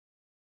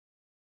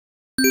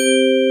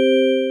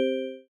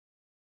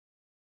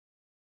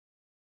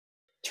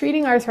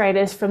Treating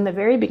arthritis from the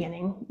very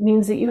beginning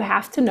means that you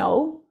have to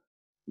know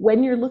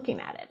when you're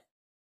looking at it.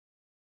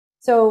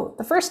 So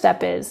the first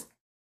step is,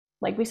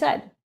 like we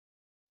said,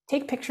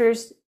 take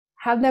pictures,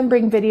 have them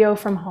bring video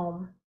from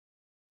home,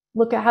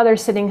 look at how they're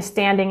sitting,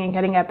 standing, and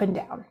getting up and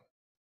down,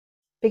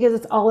 because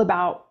it's all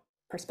about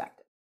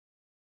perspective.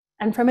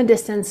 And from a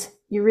distance,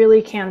 you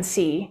really can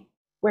see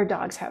where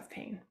dogs have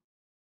pain.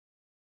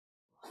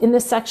 In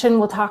this section,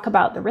 we'll talk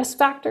about the risk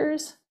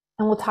factors,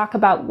 and we'll talk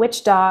about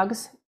which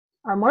dogs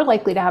are more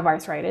likely to have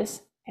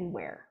arthritis and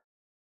where.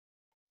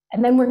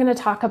 And then we're going to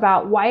talk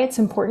about why it's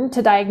important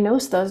to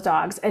diagnose those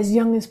dogs as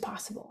young as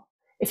possible.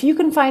 If you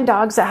can find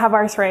dogs that have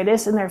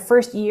arthritis in their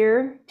first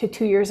year to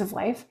 2 years of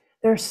life,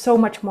 there's so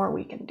much more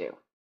we can do.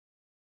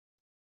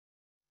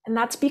 And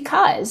that's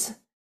because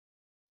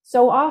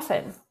so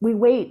often we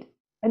wait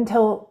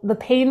until the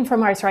pain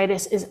from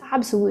arthritis is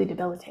absolutely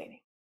debilitating.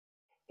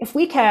 If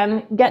we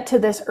can get to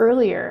this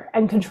earlier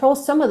and control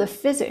some of the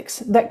physics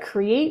that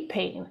create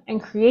pain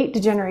and create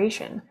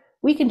degeneration,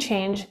 we can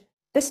change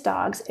this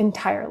dog's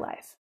entire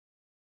life.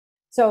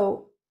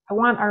 So I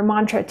want our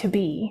mantra to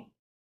be,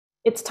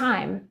 it's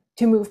time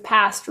to move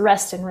past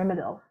rest and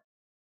Rimadyl.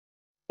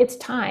 It's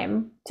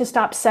time to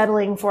stop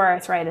settling for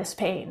arthritis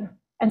pain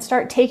and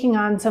start taking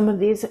on some of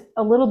these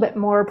a little bit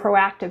more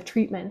proactive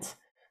treatments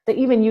that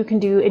even you can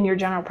do in your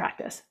general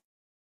practice.